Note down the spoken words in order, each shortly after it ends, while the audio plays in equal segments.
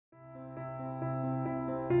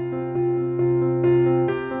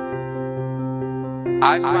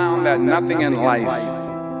I found that nothing in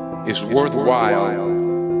life is worthwhile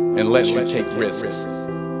unless you take risks.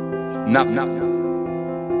 Nothing.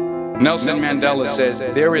 Nelson Mandela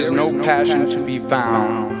said, "There is no passion to be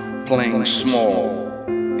found playing small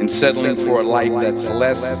and settling for a life that's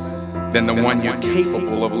less than the one you're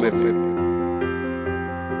capable of living."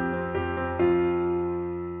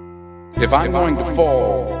 If I'm going to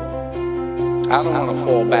fall, I don't want to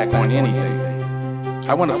fall back on anything.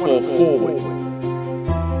 I want to fall forward.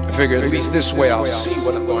 I figure at least this way I'll see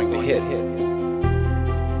what I'm going to hit.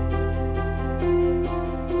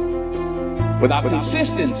 Without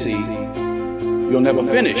consistency, you'll never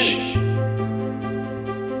finish.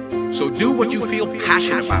 So do what you feel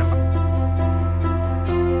passionate about.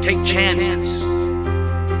 Take chances.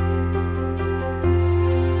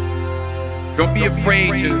 Don't be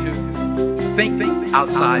afraid to think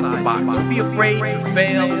outside the box. Don't be afraid to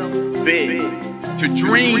fail big, to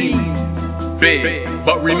dream big.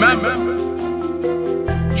 But remember,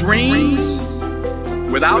 dreams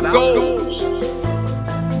without goals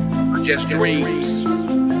are just dreams.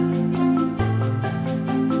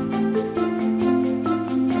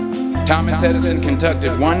 Thomas Edison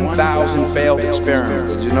conducted 1,000 failed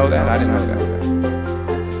experiments. Did you know that? I didn't know that.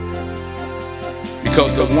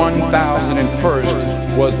 Because the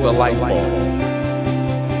 1,001st was the light bulb.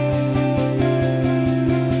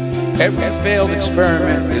 Every failed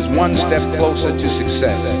experiment is one step closer to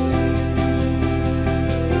success.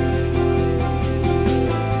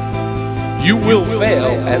 You will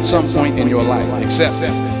fail at some point in your life, except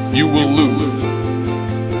you will lose.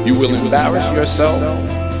 You will embarrass yourself.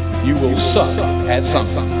 You will suck at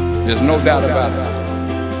something. There's no doubt about it.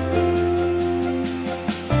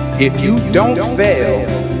 If you don't fail,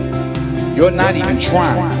 you're not even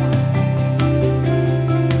trying.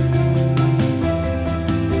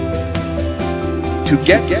 To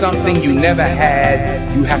get something you never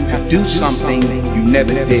had, you have to do something you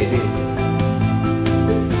never did.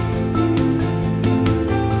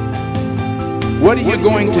 What are you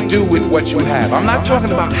going to do with what you have? I'm not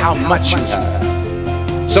talking about how much you have.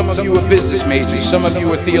 Some of you are business majors, some of you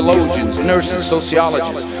are theologians, nurses,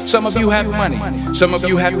 sociologists. Some of you have money, some of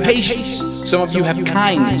you have patience, some of you have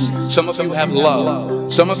kindness, some of you have love,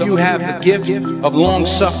 some of you have the gift of long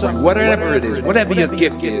suffering. Whatever it is, whatever your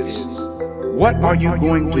gift is, what are you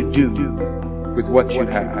going to do with what you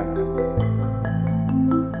have?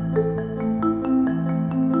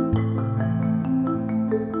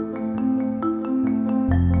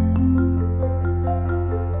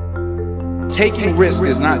 Taking risk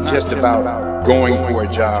is not just about going for a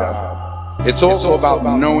job. It's also about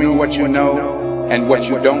knowing what you know and what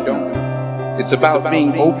you don't know. It's about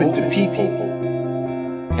being open to people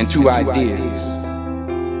and to ideas.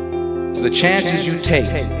 The chances you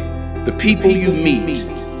take, the people you meet,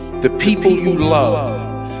 the people you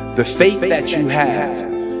love, the faith that you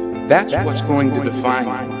have, that's what's going to define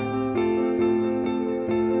you.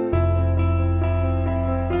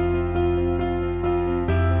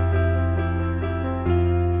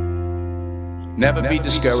 Never be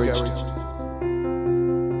discouraged.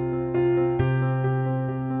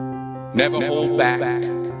 Never hold back.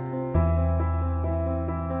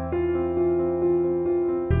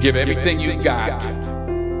 Give everything you got.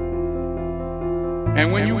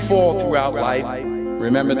 And when you fall throughout life,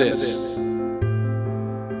 remember this.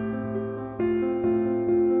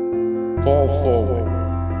 Fall forward.